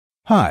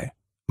Hi,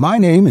 my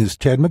name is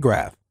Ted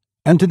McGrath,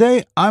 and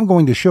today I'm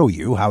going to show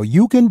you how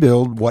you can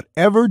build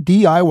whatever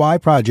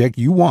DIY project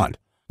you want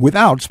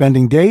without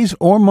spending days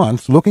or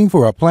months looking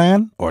for a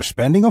plan or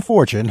spending a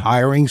fortune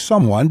hiring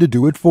someone to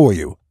do it for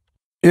you.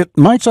 It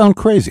might sound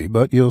crazy,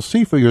 but you'll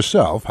see for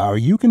yourself how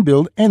you can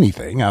build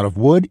anything out of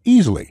wood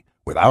easily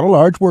without a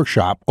large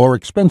workshop or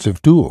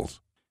expensive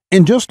tools.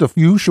 In just a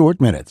few short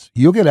minutes,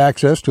 you'll get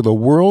access to the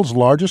world's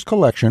largest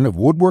collection of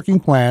woodworking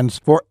plans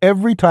for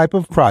every type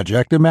of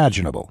project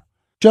imaginable.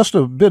 Just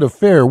a bit of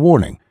fair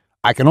warning,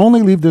 I can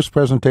only leave this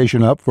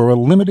presentation up for a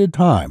limited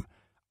time.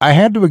 I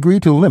had to agree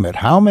to limit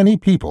how many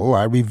people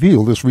I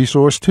reveal this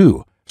resource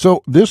to,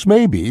 so this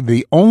may be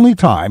the only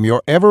time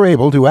you're ever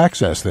able to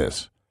access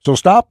this. So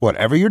stop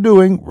whatever you're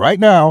doing right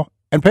now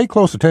and pay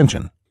close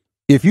attention.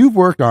 If you've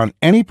worked on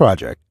any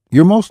project,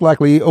 you're most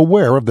likely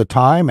aware of the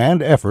time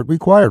and effort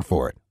required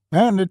for it,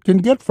 and it can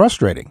get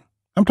frustrating.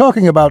 I'm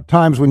talking about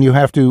times when you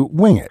have to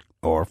wing it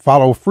or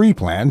follow free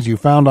plans you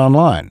found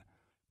online.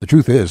 The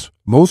truth is,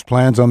 most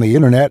plans on the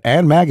internet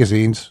and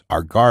magazines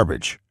are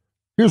garbage.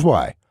 Here's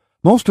why.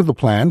 Most of the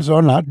plans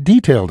are not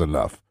detailed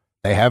enough.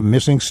 They have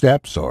missing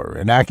steps or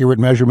inaccurate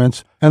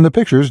measurements, and the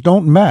pictures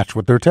don't match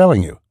what they're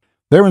telling you.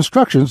 Their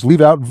instructions leave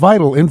out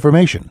vital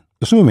information,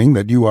 assuming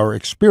that you are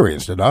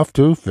experienced enough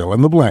to fill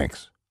in the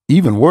blanks.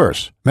 Even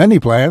worse, many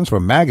plans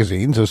from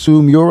magazines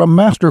assume you're a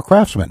master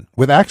craftsman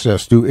with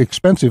access to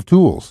expensive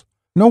tools.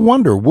 No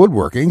wonder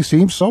woodworking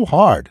seems so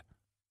hard.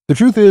 The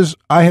truth is,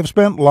 I have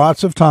spent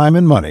lots of time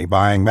and money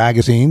buying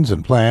magazines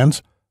and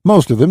plans.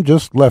 Most of them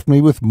just left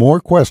me with more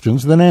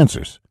questions than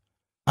answers.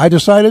 I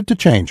decided to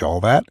change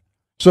all that.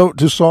 So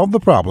to solve the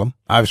problem,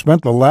 I've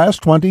spent the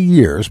last 20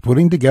 years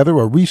putting together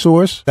a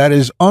resource that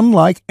is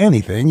unlike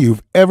anything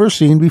you've ever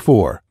seen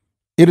before.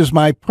 It is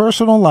my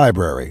personal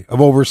library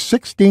of over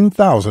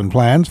 16,000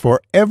 plans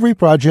for every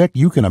project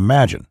you can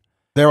imagine.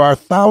 There are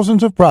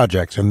thousands of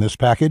projects in this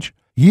package,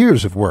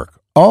 years of work,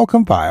 all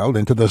compiled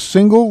into the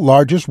single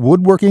largest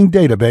woodworking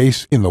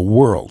database in the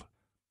world.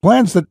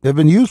 Plans that have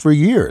been used for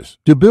years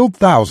to build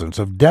thousands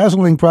of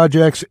dazzling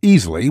projects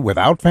easily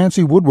without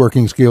fancy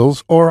woodworking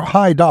skills or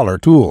high-dollar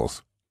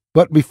tools.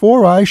 But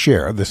before I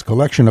share this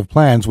collection of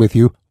plans with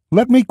you,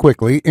 let me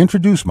quickly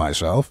introduce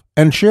myself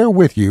and share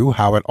with you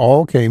how it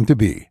all came to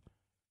be.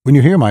 When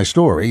you hear my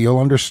story, you'll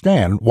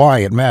understand why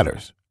it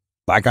matters.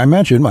 Like I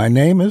mentioned, my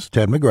name is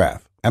Ted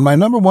McGrath, and my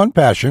number one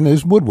passion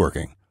is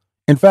woodworking.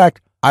 In fact,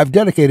 I've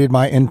dedicated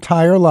my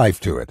entire life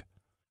to it.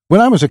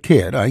 When I was a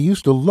kid, I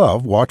used to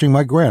love watching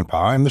my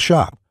grandpa in the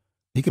shop.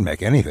 He can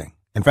make anything.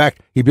 In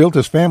fact, he built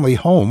his family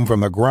home from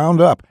the ground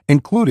up,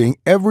 including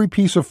every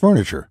piece of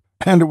furniture,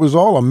 and it was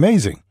all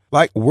amazing,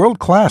 like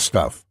world-class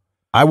stuff.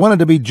 I wanted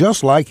to be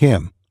just like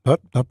him, but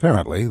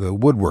apparently the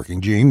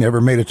woodworking gene never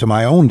made it to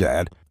my own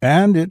dad,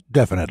 and it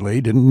definitely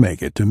didn't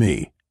make it to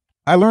me.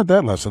 I learned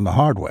that lesson the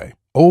hard way,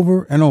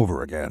 over and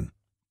over again.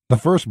 The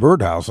first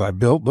birdhouse I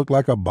built looked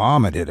like a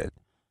bomb had hit it.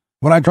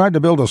 When I tried to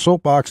build a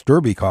soapbox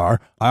derby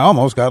car, I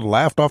almost got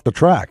laughed off the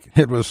track.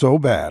 It was so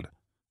bad.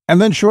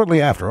 And then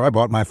shortly after I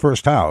bought my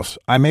first house,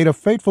 I made a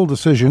fateful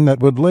decision that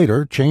would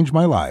later change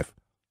my life.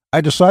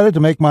 I decided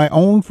to make my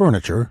own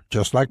furniture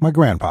just like my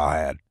grandpa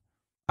had.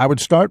 I would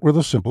start with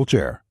a simple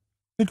chair.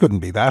 It couldn't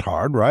be that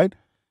hard, right?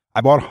 I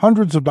bought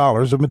hundreds of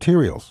dollars of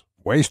materials,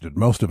 wasted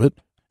most of it,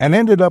 and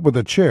ended up with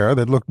a chair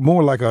that looked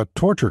more like a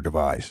torture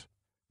device.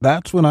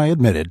 That's when I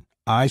admitted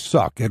I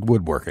suck at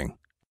woodworking.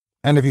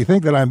 And if you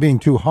think that I'm being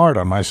too hard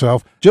on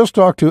myself, just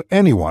talk to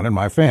anyone in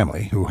my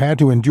family who had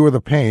to endure the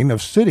pain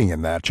of sitting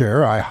in that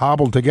chair I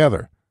hobbled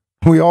together.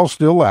 We all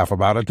still laugh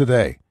about it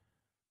today.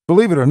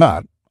 Believe it or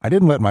not, I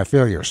didn't let my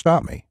failure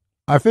stop me.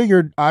 I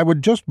figured I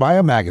would just buy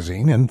a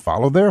magazine and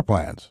follow their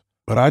plans.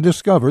 But I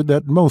discovered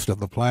that most of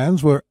the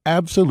plans were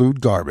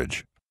absolute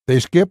garbage. They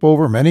skip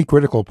over many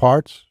critical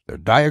parts, their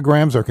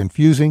diagrams are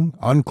confusing,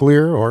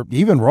 unclear, or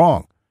even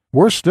wrong.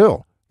 Worse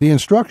still, the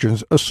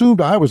instructions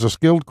assumed I was a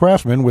skilled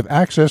craftsman with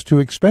access to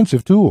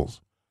expensive tools.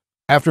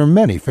 After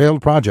many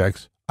failed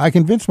projects, I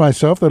convinced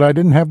myself that I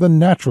didn't have the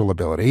natural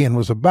ability and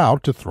was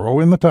about to throw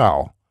in the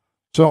towel.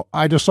 So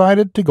I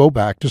decided to go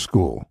back to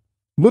school.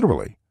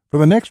 Literally, for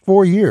the next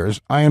 4 years,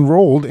 I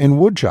enrolled in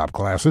woodshop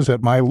classes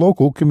at my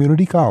local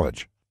community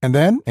college, and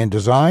then in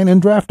design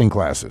and drafting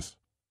classes.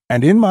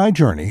 And in my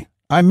journey,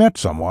 I met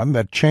someone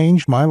that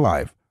changed my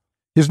life.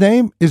 His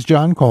name is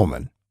John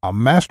Coleman, a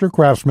master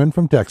craftsman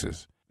from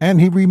Texas, and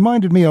he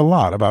reminded me a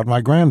lot about my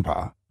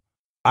grandpa.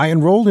 I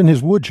enrolled in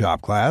his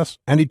woodshop class,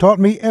 and he taught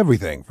me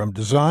everything from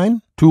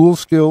design, tool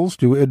skills,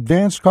 to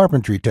advanced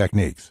carpentry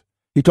techniques.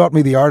 He taught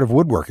me the art of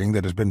woodworking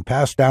that has been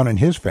passed down in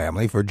his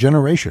family for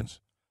generations.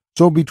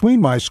 So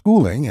between my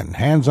schooling and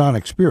hands-on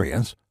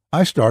experience,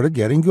 I started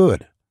getting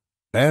good.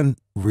 Then,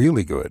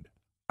 really good.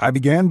 I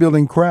began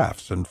building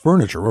crafts and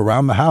furniture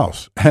around the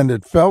house, and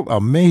it felt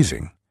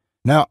amazing.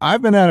 Now,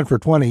 I've been at it for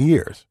 20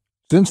 years.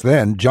 Since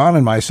then, John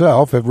and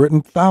myself have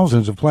written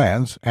thousands of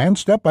plans and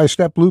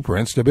step-by-step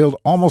blueprints to build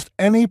almost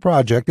any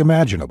project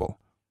imaginable.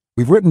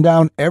 We've written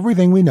down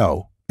everything we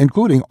know,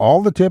 including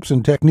all the tips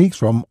and techniques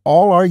from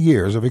all our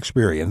years of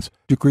experience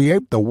to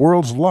create the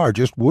world's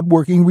largest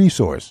woodworking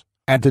resource.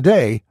 And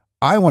today,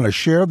 I want to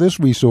share this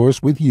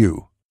resource with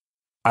you.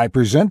 I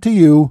present to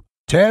you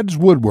Ted's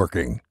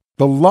Woodworking,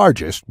 the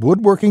largest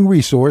woodworking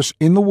resource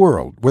in the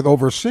world with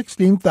over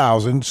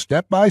 16,000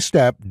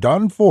 step-by-step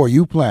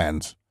done-for-you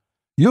plans.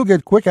 You'll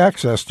get quick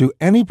access to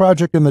any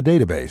project in the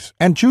database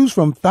and choose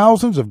from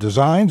thousands of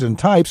designs and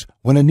types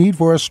when a need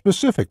for a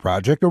specific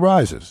project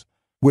arises.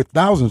 With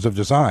thousands of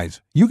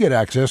designs, you get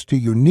access to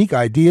unique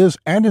ideas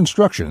and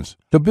instructions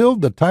to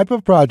build the type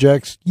of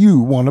projects you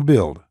want to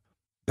build.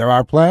 There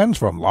are plans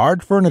from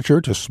large furniture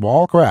to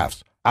small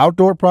crafts,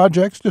 outdoor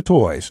projects to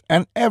toys,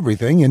 and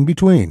everything in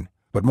between.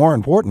 But more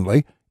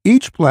importantly,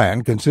 each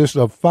plan consists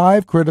of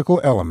 5 critical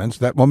elements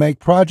that will make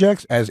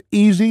projects as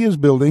easy as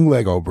building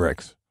Lego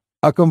bricks.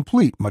 A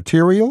complete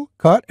material,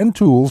 cut, and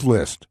tools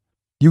list.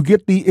 You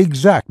get the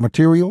exact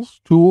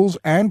materials, tools,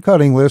 and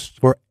cutting lists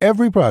for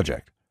every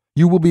project.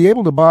 You will be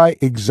able to buy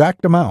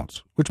exact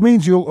amounts, which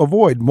means you'll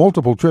avoid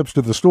multiple trips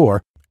to the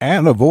store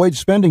and avoid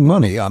spending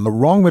money on the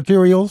wrong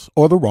materials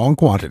or the wrong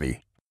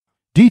quantity.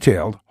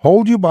 Detailed,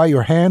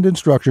 hold-you-by-your-hand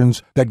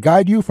instructions that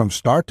guide you from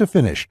start to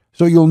finish,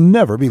 so you'll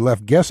never be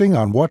left guessing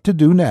on what to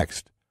do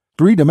next.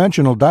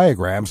 3-dimensional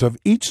diagrams of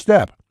each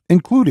step,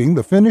 including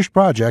the finished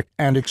project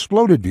and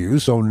exploded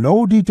views so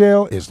no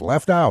detail is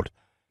left out.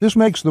 This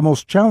makes the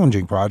most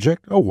challenging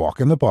project a walk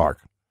in the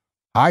park.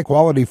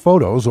 High-quality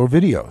photos or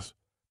videos.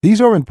 These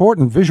are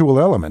important visual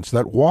elements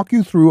that walk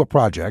you through a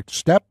project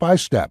step by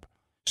step.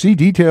 See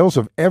details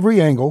of every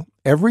angle,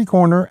 every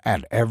corner,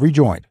 and every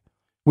joint.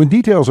 When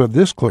details are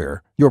this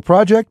clear, your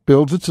project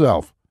builds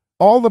itself.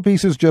 All the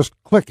pieces just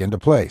click into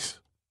place.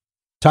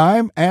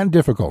 Time and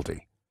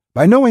difficulty.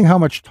 By knowing how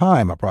much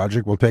time a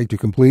project will take to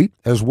complete,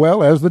 as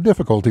well as the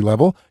difficulty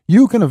level,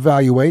 you can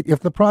evaluate if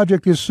the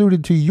project is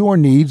suited to your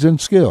needs and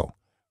skill.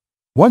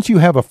 Once you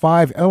have a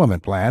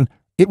 5-element plan,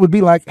 it would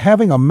be like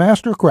having a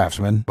master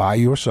craftsman by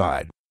your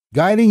side,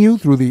 guiding you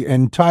through the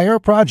entire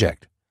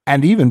project.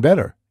 And even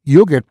better,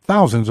 you'll get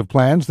thousands of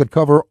plans that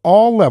cover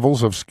all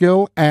levels of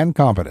skill and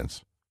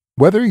competence.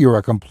 Whether you're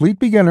a complete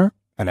beginner,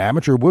 an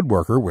amateur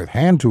woodworker with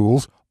hand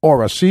tools,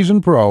 or a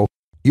seasoned pro,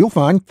 you'll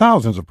find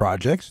thousands of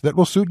projects that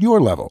will suit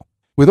your level.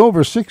 With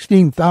over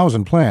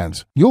 16,000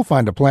 plans, you'll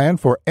find a plan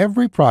for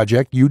every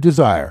project you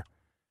desire.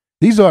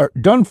 These are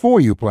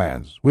done-for-you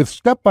plans with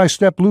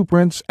step-by-step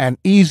blueprints and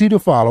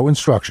easy-to-follow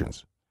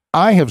instructions.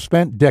 I have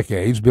spent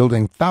decades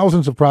building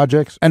thousands of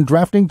projects and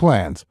drafting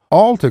plans,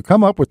 all to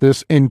come up with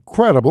this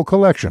incredible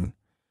collection.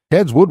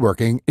 Ted's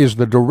Woodworking is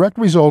the direct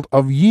result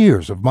of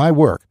years of my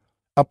work,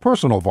 a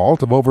personal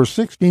vault of over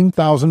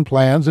 16,000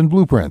 plans and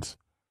blueprints.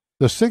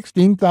 The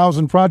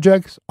 16,000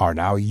 projects are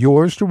now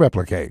yours to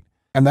replicate,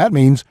 and that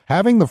means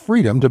having the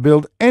freedom to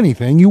build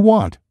anything you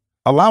want,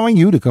 allowing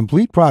you to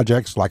complete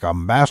projects like a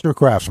master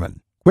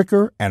craftsman,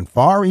 quicker and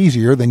far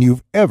easier than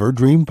you've ever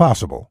dreamed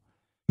possible.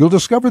 You'll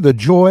discover the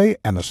joy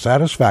and the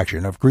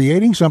satisfaction of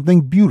creating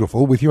something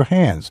beautiful with your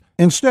hands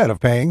instead of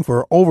paying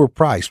for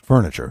overpriced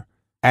furniture.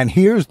 And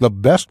here's the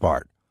best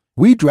part.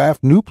 We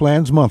draft new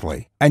plans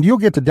monthly, and you'll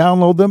get to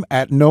download them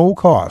at no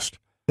cost.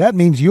 That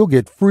means you'll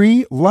get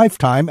free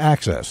lifetime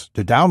access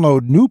to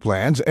download new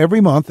plans every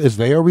month as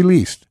they are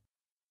released.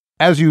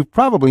 As you've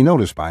probably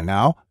noticed by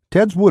now,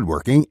 Ted's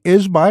Woodworking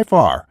is by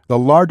far the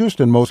largest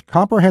and most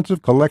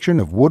comprehensive collection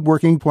of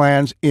woodworking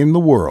plans in the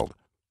world.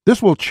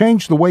 This will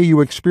change the way you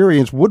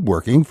experience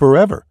woodworking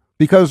forever,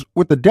 because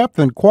with the depth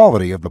and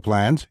quality of the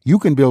plans, you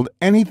can build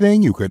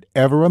anything you could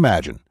ever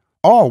imagine,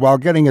 all while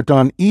getting it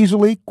done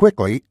easily,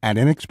 quickly, and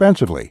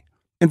inexpensively.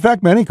 In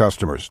fact, many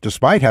customers,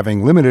 despite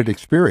having limited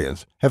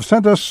experience, have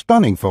sent us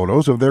stunning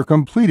photos of their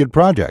completed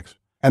projects.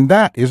 And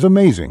that is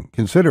amazing,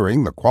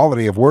 considering the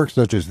quality of work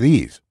such as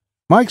these.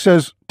 Mike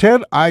says,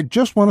 "Ted, I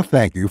just want to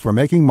thank you for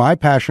making my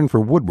passion for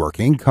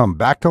woodworking come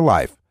back to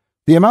life.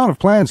 The amount of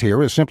plans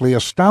here is simply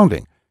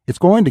astounding. It's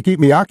going to keep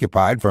me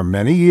occupied for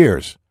many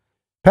years."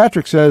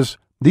 Patrick says,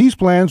 "These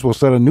plans will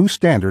set a new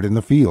standard in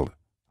the field.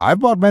 I've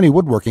bought many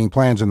woodworking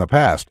plans in the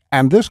past,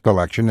 and this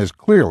collection is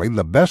clearly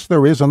the best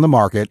there is on the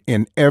market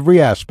in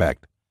every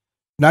aspect."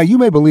 Now, you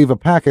may believe a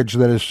package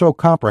that is so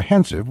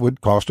comprehensive would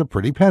cost a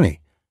pretty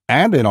penny.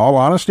 And in all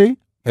honesty,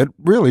 it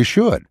really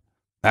should.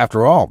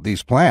 After all,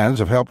 these plans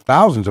have helped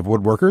thousands of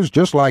woodworkers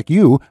just like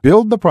you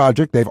build the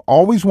project they've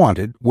always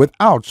wanted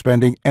without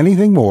spending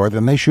anything more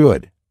than they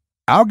should.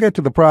 I'll get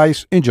to the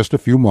price in just a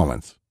few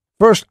moments.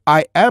 First,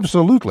 I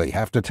absolutely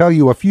have to tell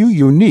you a few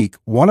unique,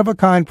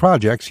 one-of-a-kind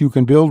projects you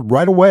can build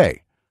right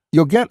away.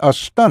 You'll get a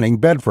stunning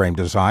bed frame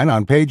design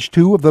on page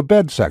 2 of the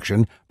bed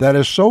section that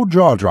is so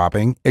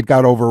jaw-dropping it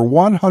got over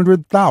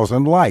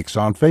 100,000 likes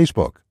on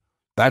Facebook.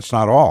 That's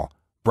not all.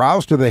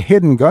 Browse to the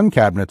hidden gun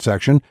cabinet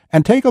section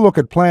and take a look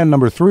at plan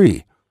number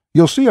 3.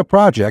 You'll see a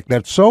project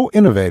that's so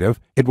innovative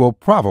it will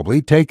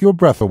probably take your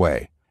breath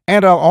away.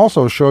 And I'll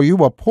also show you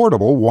a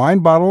portable wine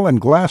bottle and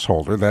glass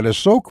holder that is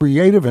so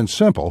creative and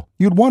simple,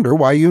 you'd wonder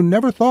why you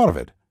never thought of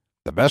it.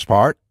 The best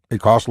part, it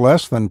costs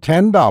less than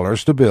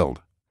 $10 to build.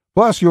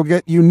 Plus, you'll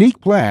get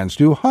unique plans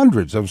to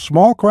hundreds of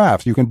small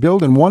crafts you can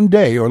build in one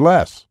day or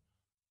less.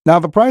 Now,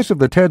 the price of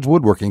the Ted's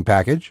Woodworking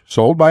package,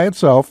 sold by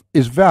itself,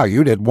 is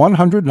valued at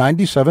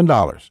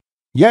 $197.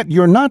 Yet,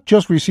 you're not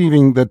just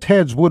receiving the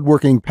Ted's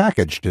Woodworking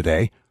package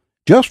today.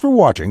 Just for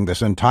watching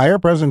this entire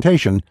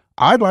presentation,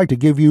 I'd like to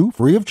give you,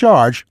 free of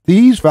charge,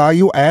 these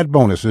value-add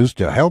bonuses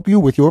to help you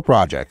with your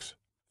projects.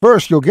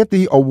 First, you'll get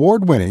the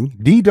award-winning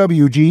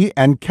DWG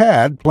and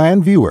CAD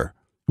Plan Viewer.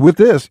 With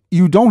this,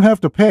 you don't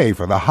have to pay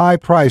for the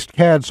high-priced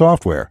CAD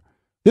software.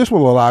 This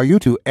will allow you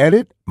to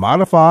edit,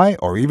 modify,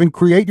 or even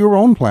create your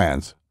own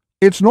plans.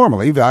 It's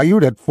normally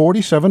valued at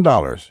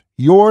 $47.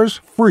 Yours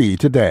free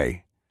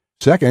today.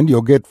 Second,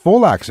 you'll get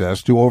full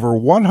access to over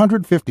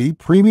 150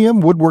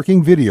 premium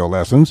woodworking video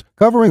lessons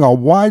covering a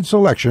wide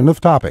selection of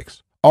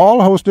topics, all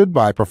hosted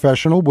by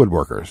professional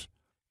woodworkers.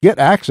 Get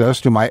access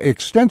to my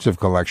extensive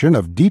collection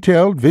of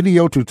detailed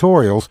video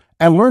tutorials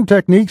and learn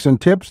techniques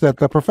and tips that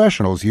the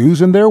professionals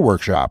use in their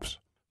workshops.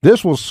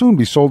 This will soon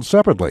be sold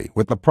separately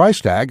with the price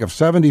tag of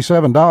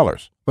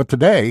 $77, but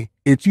today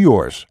it's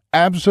yours,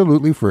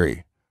 absolutely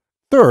free.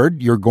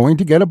 Third, you're going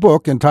to get a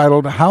book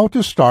entitled How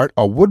to Start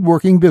a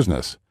Woodworking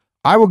Business.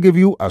 I will give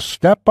you a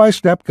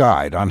step-by-step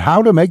guide on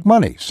how to make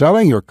money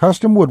selling your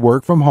custom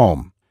woodwork from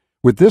home.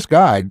 With this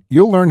guide,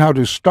 you'll learn how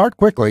to start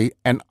quickly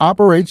and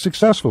operate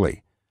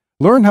successfully.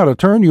 Learn how to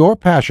turn your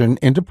passion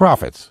into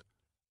profits.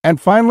 And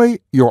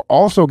finally, you're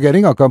also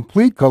getting a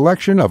complete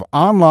collection of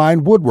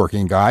online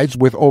woodworking guides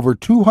with over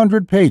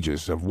 200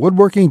 pages of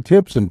woodworking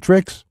tips and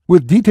tricks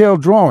with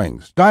detailed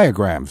drawings,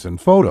 diagrams, and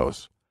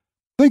photos.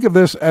 Think of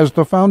this as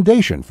the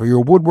foundation for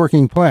your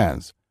woodworking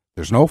plans.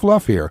 There's no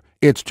fluff here.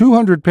 It's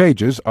 200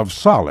 pages of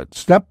solid,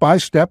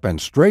 step-by-step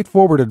and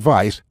straightforward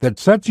advice that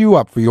sets you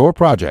up for your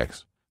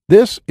projects.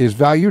 This is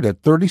valued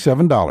at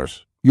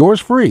 $37. Yours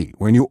free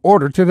when you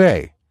order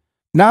today.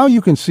 Now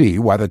you can see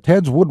why the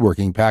Ted's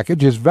Woodworking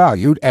package is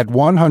valued at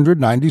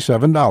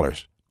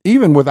 $197.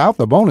 Even without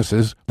the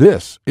bonuses,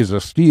 this is a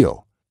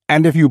steal.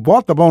 And if you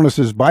bought the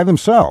bonuses by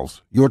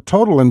themselves, your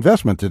total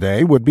investment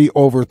today would be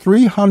over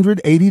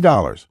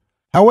 $380.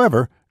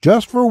 However,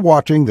 just for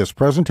watching this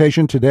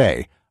presentation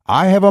today,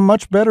 I have a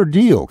much better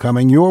deal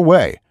coming your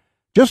way.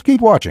 Just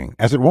keep watching,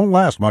 as it won't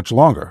last much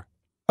longer.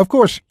 Of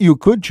course, you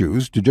could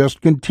choose to just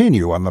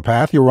continue on the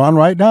path you're on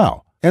right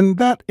now, and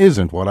that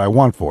isn't what I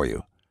want for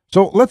you.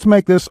 So let's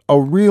make this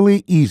a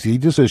really easy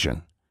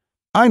decision.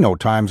 I know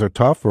times are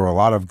tough for a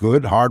lot of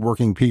good,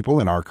 hard-working people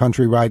in our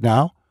country right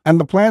now, and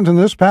the plans in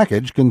this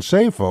package can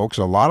save folks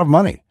a lot of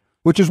money,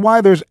 which is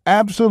why there's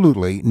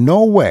absolutely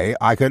no way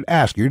I could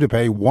ask you to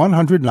pay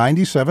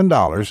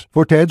 $197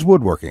 for Ted's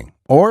Woodworking,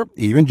 or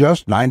even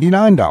just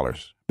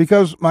 $99,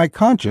 because my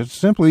conscience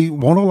simply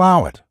won't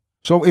allow it.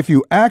 So if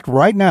you act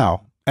right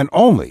now, and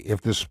only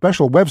if this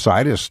special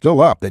website is still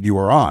up that you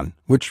are on,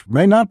 which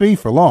may not be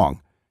for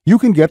long, you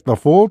can get the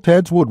full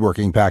Ted's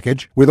Woodworking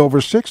package with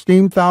over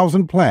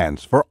 16,000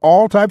 plans for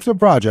all types of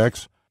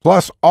projects,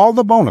 plus all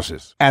the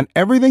bonuses and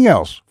everything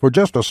else for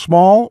just a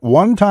small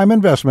one-time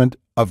investment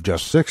of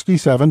just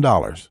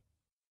 $67.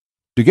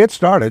 To get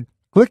started,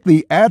 click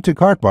the Add to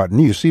Cart button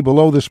you see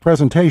below this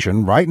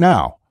presentation right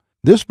now.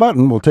 This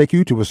button will take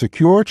you to a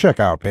secure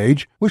checkout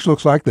page, which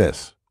looks like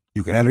this.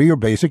 You can enter your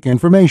basic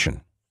information.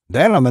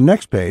 Then on the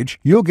next page,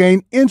 you'll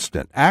gain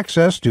instant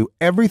access to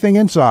everything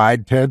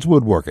inside Ted's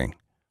Woodworking.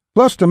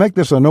 Plus, to make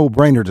this a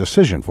no-brainer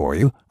decision for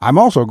you, I'm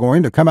also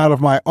going to come out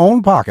of my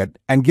own pocket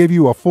and give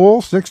you a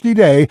full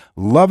 60-day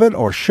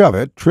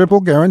love-it-or-shove-it triple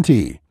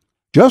guarantee.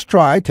 Just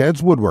try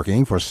Ted's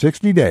Woodworking for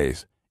 60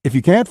 days. If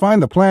you can't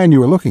find the plan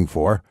you are looking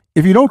for,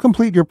 if you don't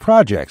complete your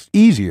projects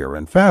easier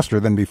and faster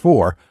than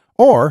before,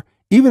 or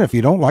even if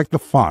you don't like the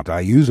font I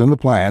use in the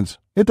plans,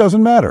 it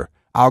doesn't matter.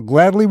 I'll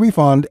gladly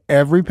refund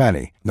every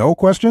penny. No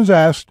questions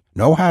asked,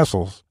 no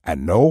hassles,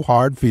 and no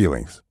hard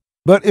feelings.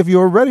 But if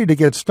you're ready to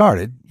get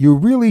started, you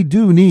really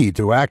do need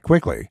to act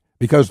quickly,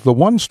 because the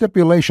one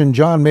stipulation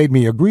John made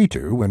me agree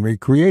to when we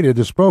created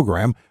this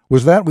program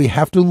was that we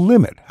have to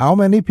limit how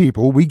many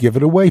people we give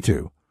it away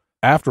to.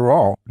 After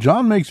all,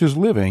 John makes his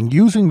living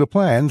using the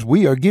plans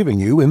we are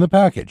giving you in the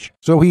package,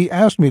 so he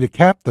asked me to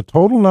cap the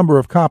total number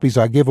of copies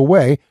I give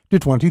away to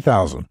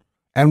 20,000.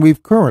 And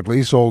we've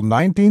currently sold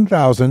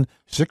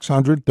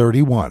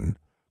 19,631.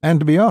 And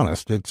to be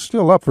honest, it's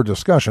still up for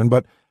discussion,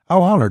 but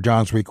I'll honor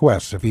John's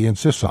request if he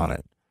insists on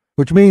it.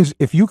 Which means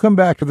if you come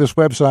back to this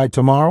website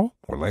tomorrow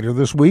or later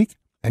this week,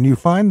 and you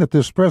find that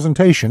this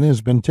presentation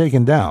has been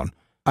taken down,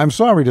 I'm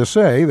sorry to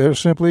say there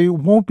simply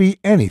won't be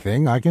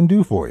anything I can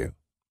do for you.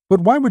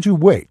 But why would you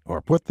wait or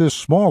put this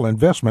small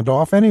investment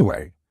off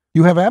anyway?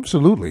 You have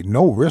absolutely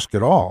no risk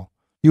at all.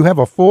 You have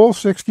a full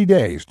 60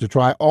 days to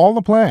try all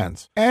the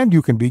plans, and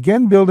you can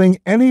begin building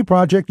any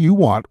project you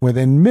want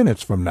within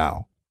minutes from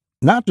now.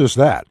 Not just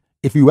that,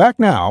 if you act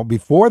now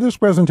before this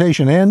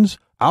presentation ends,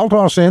 I'll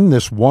toss in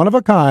this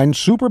one-of-a-kind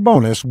super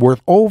bonus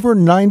worth over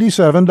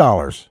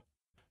 $97.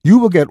 You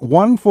will get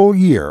 1 full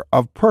year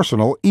of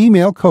personal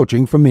email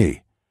coaching from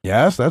me.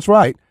 Yes, that's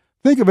right.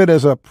 Think of it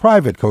as a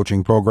private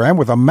coaching program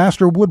with a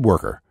master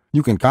woodworker.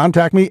 You can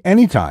contact me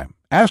anytime,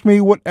 Ask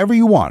me whatever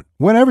you want,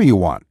 whenever you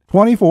want,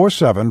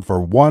 24/7 for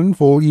 1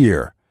 full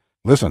year.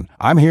 Listen,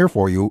 I'm here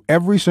for you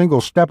every single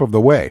step of the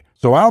way,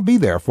 so I'll be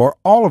there for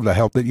all of the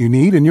help that you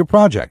need in your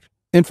project.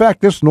 In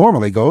fact, this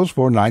normally goes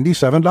for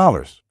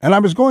 $97, and I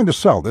was going to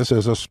sell this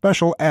as a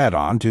special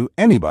add-on to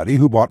anybody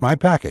who bought my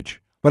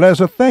package. But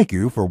as a thank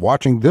you for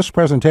watching this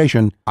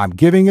presentation, I'm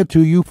giving it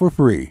to you for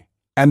free.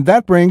 And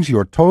that brings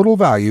your total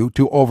value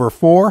to over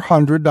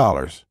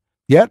 $400.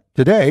 Yet,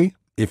 today,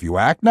 if you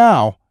act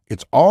now,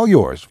 it's all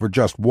yours for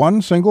just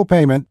one single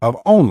payment of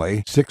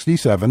only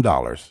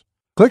 $67.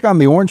 Click on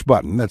the orange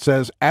button that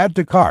says Add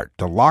to Cart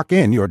to lock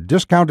in your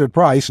discounted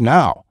price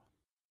now.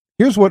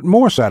 Here's what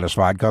more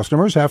satisfied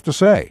customers have to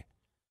say.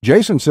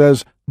 Jason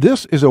says,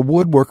 "This is a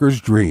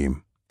woodworker's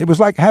dream. It was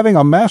like having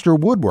a master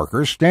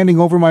woodworker standing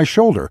over my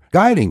shoulder,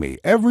 guiding me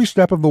every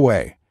step of the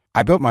way.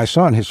 I built my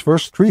son his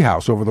first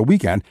treehouse over the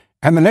weekend,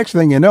 and the next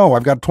thing you know,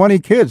 I've got 20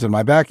 kids in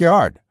my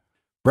backyard."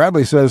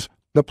 Bradley says,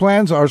 "The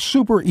plans are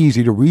super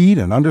easy to read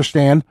and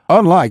understand,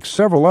 unlike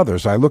several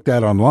others I looked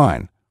at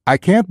online. I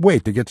can't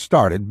wait to get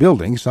started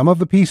building some of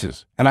the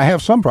pieces, and I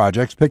have some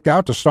projects picked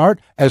out to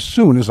start as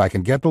soon as I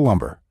can get the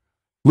lumber."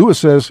 Lewis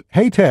says,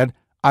 "Hey Ted,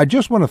 I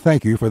just want to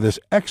thank you for this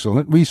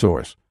excellent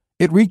resource.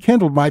 It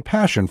rekindled my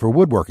passion for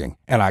woodworking,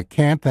 and I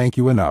can't thank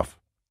you enough.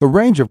 The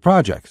range of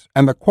projects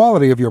and the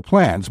quality of your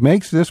plans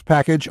makes this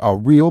package a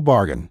real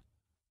bargain.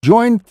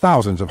 Join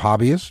thousands of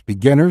hobbyists,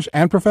 beginners,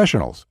 and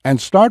professionals,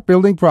 and start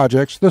building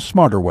projects the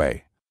smarter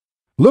way."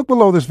 Look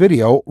below this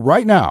video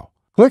right now.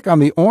 Click on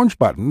the orange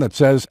button that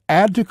says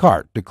Add to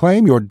Cart to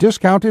claim your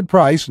discounted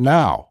price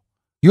now.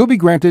 You'll be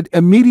granted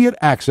immediate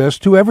access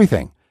to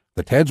everything: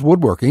 the Ted's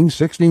Woodworking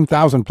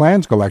 16,000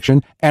 Plans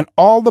collection and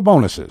all the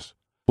bonuses,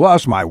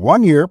 plus my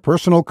 1-year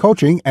personal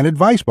coaching and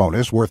advice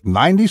bonus worth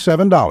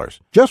 $97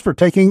 just for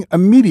taking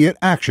immediate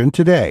action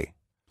today.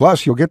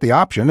 Plus, you'll get the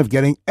option of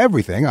getting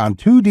everything on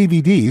 2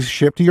 DVDs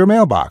shipped to your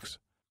mailbox.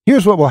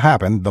 Here's what will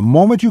happen the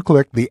moment you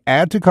click the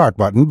Add to Cart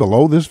button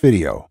below this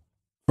video.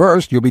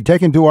 First, you'll be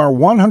taken to our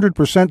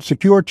 100%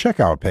 secure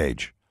checkout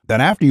page. Then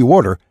after you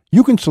order,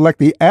 you can select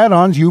the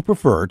add-ons you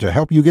prefer to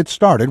help you get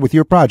started with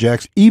your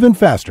projects even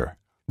faster.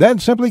 Then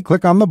simply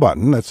click on the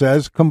button that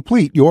says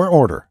Complete Your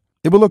Order.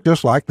 It will look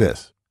just like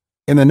this.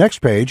 In the next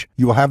page,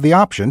 you will have the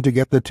option to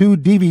get the 2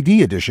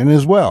 DVD edition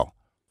as well.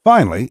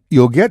 Finally,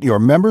 you'll get your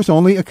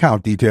members-only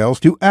account details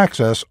to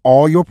access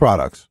all your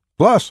products.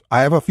 Plus,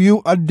 I have a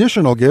few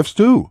additional gifts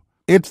too.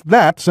 It's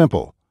that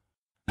simple.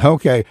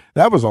 Okay,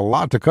 that was a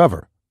lot to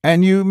cover,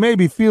 and you may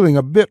be feeling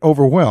a bit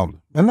overwhelmed,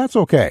 and that's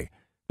okay.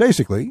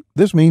 Basically,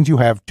 this means you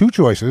have 2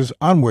 choices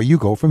on where you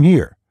go from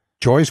here.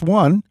 Choice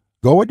 1,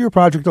 go at your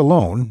project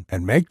alone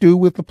and make do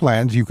with the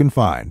plans you can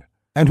find.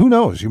 And who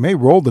knows, you may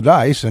roll the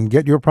dice and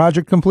get your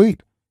project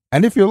complete.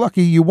 And if you're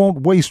lucky, you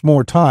won't waste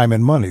more time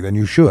and money than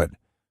you should.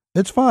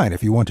 It's fine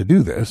if you want to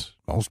do this.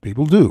 Most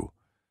people do.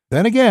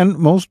 Then again,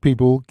 most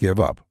people give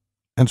up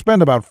and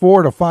spend about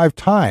 4 to 5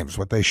 times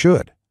what they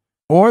should.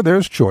 Or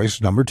there's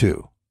choice number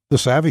 2, the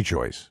savvy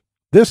choice.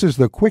 This is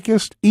the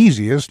quickest,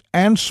 easiest,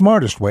 and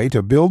smartest way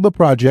to build the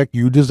project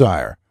you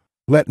desire.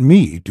 Let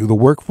me do the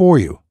work for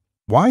you.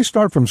 Why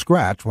start from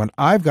scratch when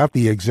I've got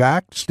the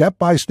exact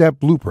step-by-step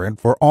blueprint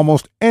for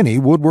almost any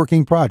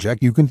woodworking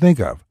project you can think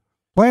of?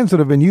 Plans that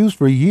have been used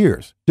for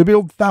years to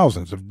build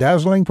thousands of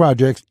dazzling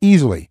projects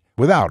easily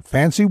without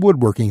fancy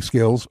woodworking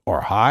skills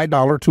or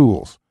high-dollar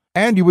tools.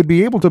 And you would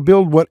be able to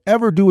build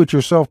whatever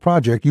do-it-yourself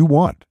project you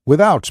want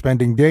without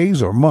spending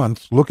days or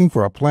months looking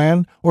for a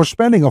plan or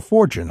spending a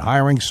fortune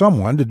hiring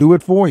someone to do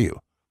it for you.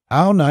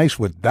 How nice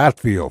would that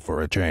feel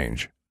for a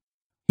change?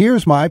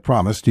 Here's my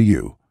promise to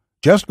you.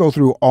 Just go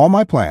through all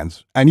my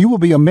plans, and you will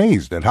be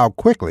amazed at how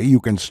quickly you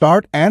can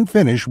start and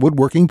finish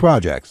woodworking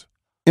projects.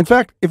 In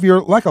fact, if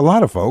you're like a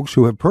lot of folks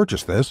who have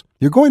purchased this,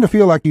 you're going to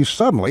feel like you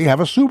suddenly have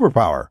a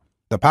superpower.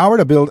 The power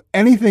to build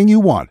anything you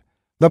want.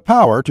 The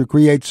power to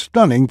create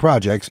stunning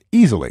projects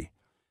easily.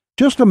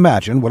 Just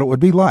imagine what it would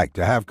be like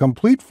to have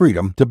complete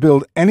freedom to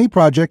build any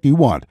project you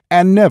want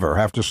and never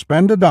have to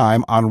spend a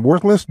dime on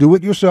worthless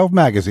do-it-yourself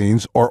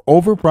magazines or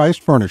overpriced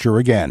furniture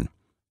again.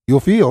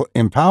 You'll feel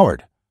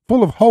empowered,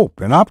 full of hope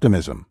and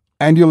optimism,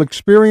 and you'll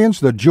experience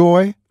the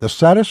joy, the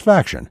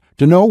satisfaction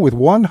to know with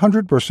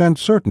 100%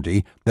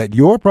 certainty that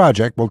your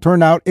project will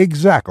turn out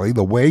exactly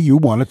the way you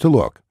want it to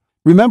look.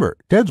 Remember,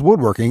 Ted's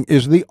Woodworking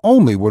is the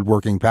only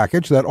woodworking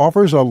package that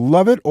offers a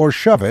love it or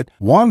shove it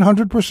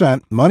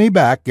 100%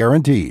 money-back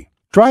guarantee.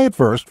 Try it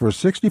first for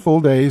 60 full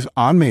days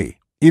on me.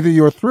 Either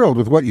you're thrilled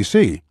with what you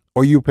see,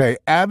 or you pay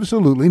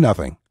absolutely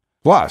nothing.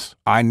 Plus,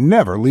 I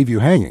never leave you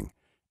hanging.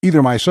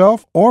 Either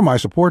myself or my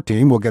support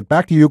team will get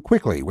back to you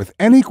quickly with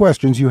any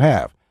questions you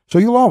have, so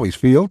you'll always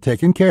feel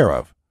taken care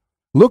of.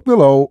 Look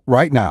below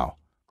right now.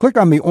 Click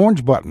on the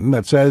orange button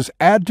that says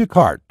Add to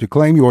Cart to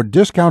claim your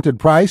discounted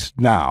price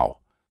now.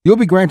 You'll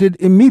be granted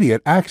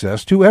immediate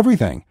access to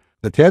everything: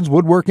 the Ted's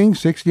Woodworking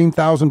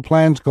 16,000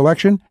 Plans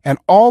collection and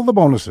all the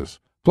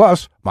bonuses,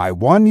 plus my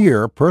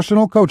 1-year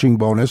personal coaching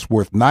bonus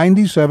worth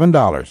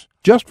 $97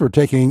 just for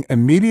taking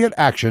immediate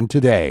action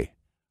today.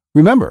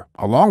 Remember,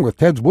 along with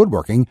Ted's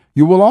Woodworking,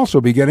 you will also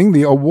be getting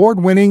the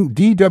award-winning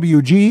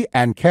DWG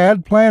and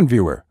CAD Plan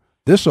Viewer.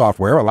 This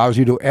software allows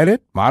you to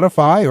edit,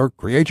 modify, or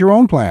create your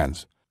own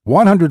plans.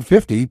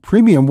 150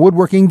 premium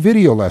woodworking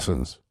video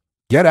lessons.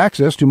 Get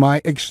access to my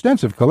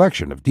extensive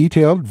collection of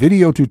detailed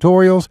video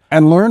tutorials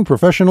and learn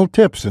professional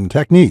tips and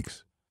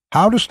techniques.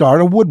 How to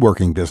Start a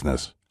Woodworking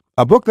Business.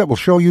 A book that will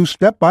show you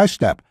step by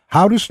step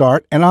how to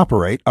start and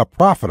operate a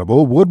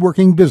profitable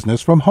woodworking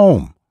business from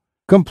home.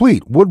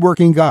 Complete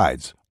woodworking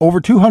guides,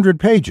 over 200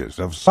 pages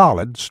of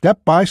solid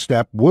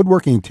step-by-step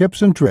woodworking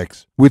tips and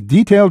tricks with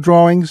detailed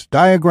drawings,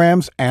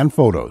 diagrams, and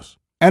photos.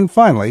 And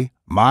finally,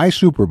 my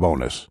super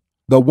bonus,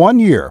 the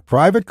 1-year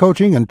private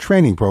coaching and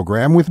training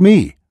program with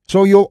me,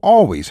 so you'll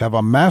always have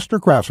a master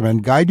craftsman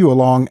guide you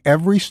along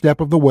every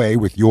step of the way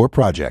with your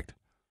project.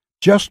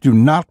 Just do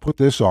not put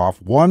this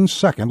off 1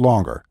 second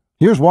longer.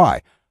 Here's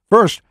why.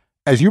 First,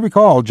 as you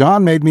recall,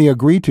 John made me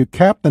agree to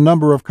cap the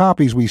number of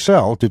copies we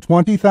sell to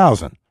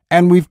 20,000.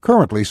 And we've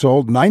currently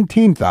sold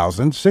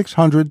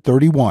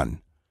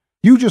 19,631.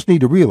 You just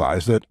need to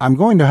realize that I'm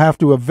going to have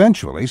to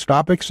eventually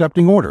stop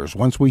accepting orders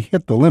once we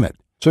hit the limit.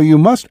 So you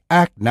must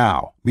act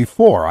now,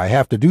 before I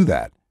have to do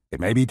that. It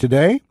may be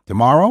today,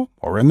 tomorrow,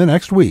 or in the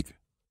next week.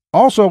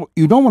 Also,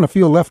 you don't want to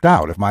feel left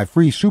out if my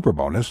free super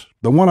bonus,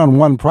 the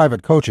one-on-one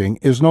private coaching,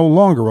 is no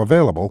longer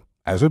available,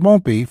 as it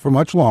won't be for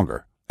much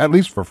longer, at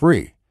least for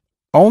free.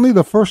 Only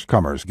the first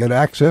comers get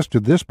access to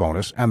this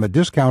bonus and the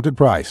discounted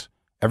price.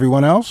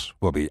 Everyone else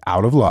will be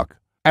out of luck.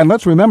 And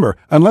let's remember,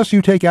 unless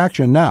you take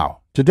action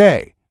now,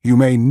 today, you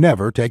may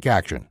never take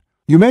action.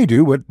 You may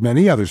do what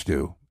many others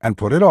do and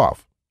put it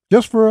off,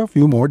 just for a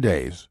few more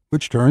days,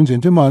 which turns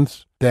into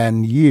months,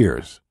 then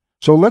years.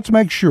 So let's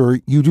make sure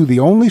you do the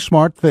only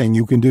smart thing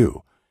you can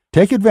do.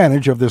 Take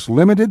advantage of this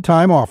limited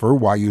time offer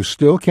while you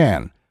still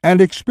can,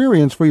 and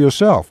experience for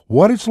yourself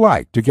what it's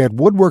like to get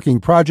woodworking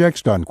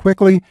projects done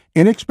quickly,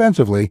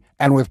 inexpensively,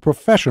 and with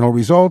professional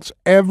results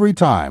every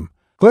time.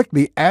 Click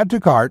the Add to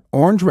Cart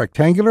orange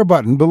rectangular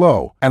button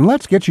below, and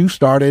let's get you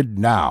started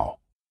now.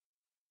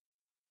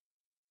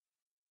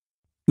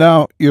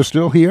 Now, you're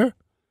still here?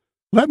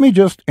 Let me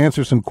just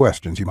answer some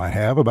questions you might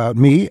have about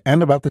me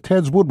and about the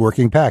Ted's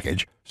Woodworking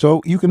package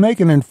so you can make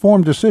an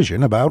informed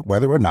decision about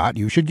whether or not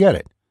you should get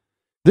it.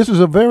 This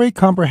is a very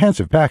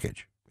comprehensive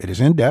package. It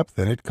is in-depth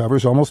and it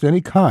covers almost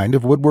any kind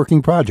of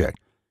woodworking project.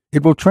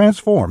 It will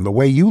transform the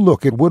way you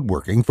look at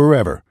woodworking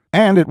forever,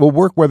 and it will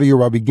work whether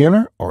you're a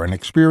beginner or an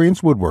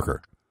experienced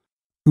woodworker.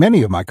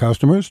 Many of my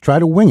customers try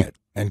to wing it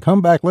and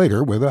come back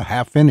later with a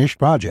half-finished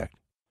project.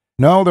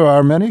 No, there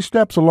are many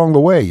steps along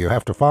the way you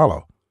have to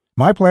follow.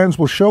 My plans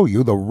will show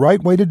you the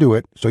right way to do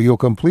it so you'll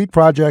complete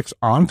projects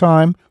on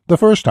time, the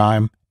first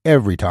time,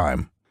 every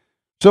time.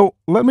 So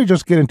let me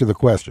just get into the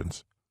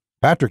questions.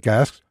 Patrick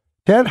asks,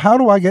 Ted, how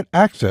do I get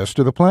access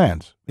to the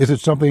plans? Is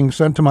it something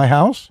sent to my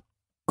house?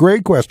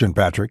 Great question,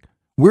 Patrick.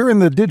 We're in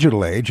the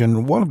digital age,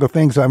 and one of the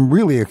things I'm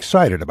really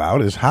excited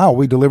about is how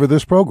we deliver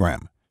this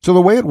program. So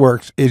the way it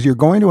works is you're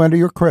going to enter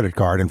your credit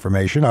card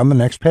information on the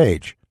next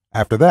page.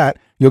 After that,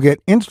 you'll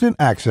get instant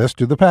access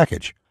to the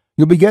package.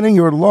 You'll be getting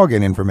your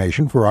login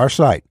information for our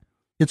site.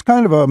 It's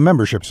kind of a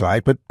membership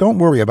site, but don't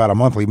worry about a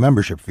monthly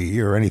membership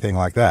fee or anything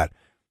like that.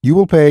 You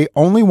will pay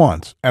only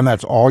once, and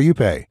that's all you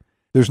pay.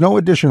 There's no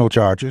additional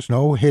charges,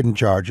 no hidden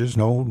charges,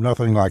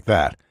 nothing like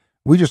that.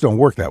 We just don't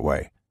work that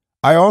way.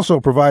 I also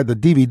provide the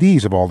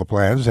DVDs of all the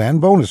plans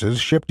and bonuses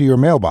shipped to your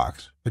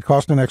mailbox. It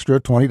costs an extra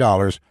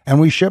 $20,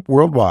 and we ship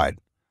worldwide.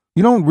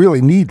 You don't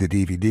really need the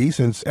DVD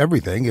since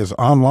everything is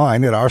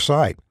online at our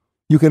site.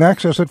 You can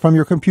access it from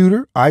your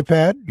computer,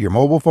 iPad, your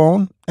mobile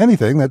phone,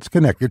 anything that's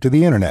connected to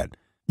the internet.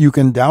 You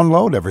can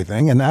download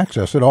everything and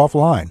access it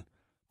offline.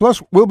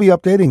 Plus, we'll be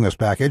updating this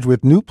package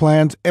with new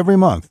plans every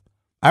month.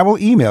 I will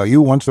email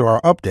you once there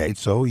are updates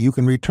so you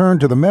can return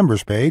to the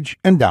members page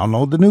and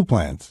download the new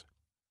plans.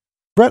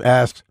 Brett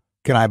asks,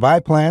 can I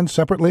buy plans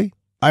separately?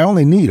 I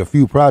only need a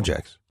few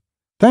projects.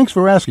 Thanks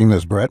for asking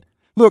this, Brett.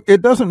 Look,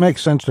 it doesn't make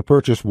sense to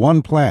purchase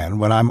one plan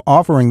when I'm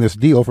offering this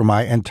deal for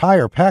my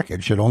entire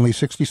package at only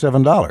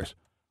 $67.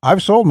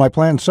 I've sold my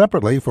plans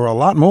separately for a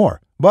lot more,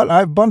 but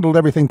I've bundled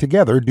everything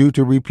together due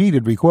to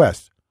repeated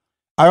requests.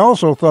 I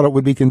also thought it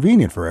would be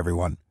convenient for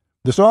everyone.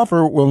 This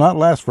offer will not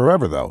last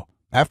forever, though.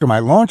 After my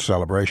launch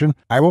celebration,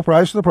 I will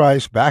price the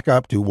price back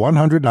up to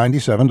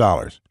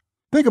 $197.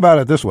 Think about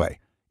it this way.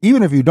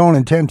 Even if you don't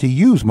intend to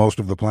use most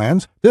of the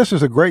plans, this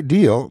is a great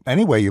deal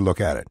any way you look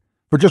at it.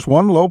 For just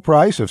one low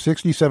price of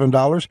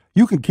 $67,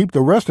 you can keep the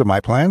rest of my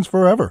plans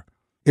forever.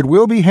 It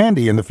will be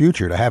handy in the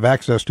future to have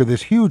access to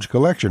this huge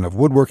collection of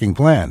woodworking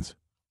plans.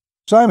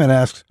 Simon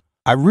asks,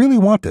 I really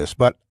want this,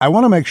 but I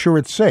want to make sure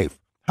it's safe.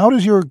 How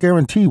does your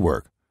guarantee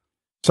work?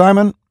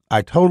 Simon,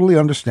 I totally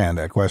understand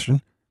that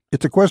question.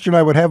 It's a question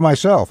I would have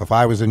myself if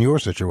I was in your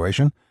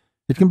situation.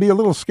 It can be a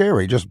little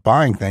scary just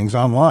buying things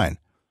online.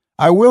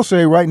 I will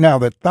say right now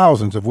that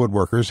thousands of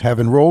woodworkers have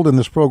enrolled in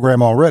this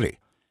program already.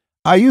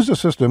 I use a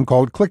system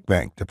called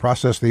ClickBank to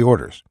process the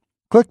orders.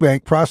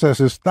 ClickBank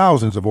processes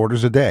thousands of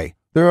orders a day.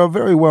 They're a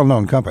very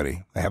well-known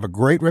company. They have a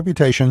great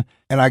reputation,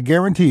 and I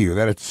guarantee you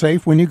that it's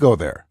safe when you go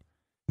there.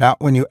 Now,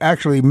 when you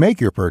actually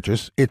make your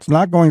purchase, it's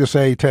not going to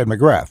say Ted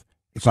McGrath.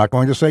 It's not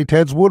going to say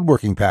Ted's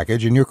woodworking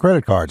package in your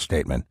credit card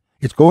statement.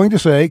 It's going to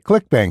say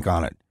ClickBank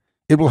on it.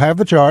 It will have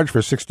the charge for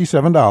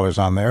 $67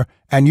 on there,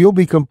 and you'll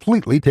be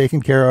completely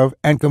taken care of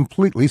and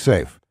completely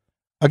safe.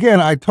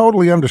 Again, I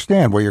totally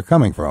understand where you're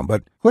coming from,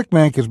 but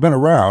ClickBank has been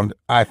around,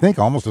 I think,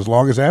 almost as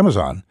long as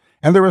Amazon,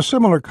 and they're a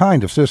similar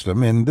kind of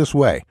system in this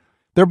way.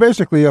 They're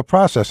basically a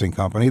processing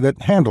company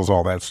that handles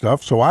all that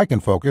stuff so I can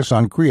focus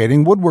on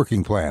creating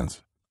woodworking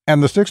plans.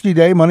 And the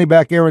 60-day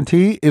money-back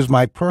guarantee is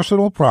my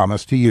personal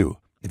promise to you.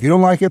 If you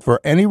don't like it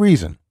for any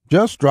reason,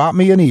 just drop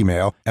me an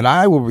email and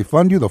I will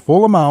refund you the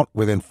full amount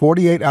within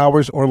 48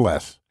 hours or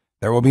less.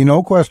 There will be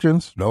no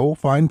questions, no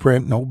fine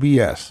print, no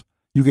BS.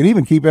 You can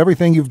even keep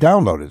everything you've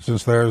downloaded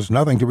since there's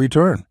nothing to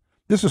return.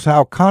 This is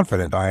how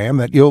confident I am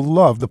that you'll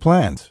love the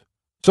plans.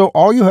 So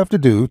all you have to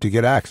do to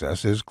get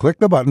access is click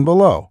the button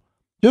below.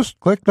 Just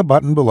click the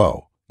button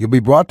below. You'll be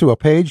brought to a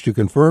page to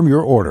confirm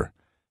your order.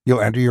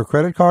 You'll enter your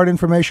credit card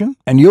information,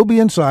 and you'll be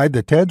inside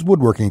the Ted's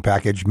Woodworking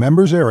Package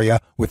members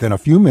area within a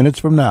few minutes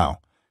from now.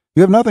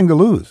 You have nothing to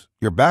lose.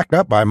 You're backed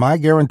up by my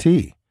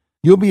guarantee.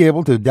 You'll be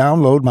able to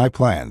download my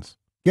plans.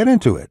 Get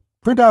into it.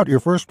 Print out your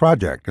first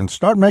project and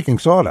start making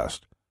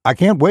sawdust. I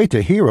can't wait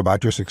to hear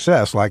about your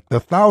success like the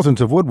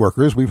thousands of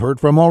woodworkers we've heard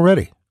from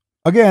already.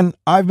 Again,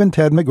 I've been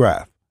Ted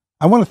McGrath.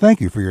 I want to thank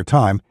you for your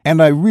time,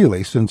 and I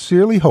really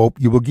sincerely hope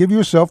you will give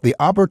yourself the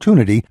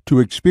opportunity to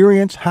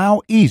experience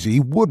how easy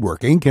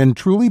woodworking can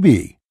truly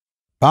be.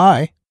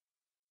 Bye.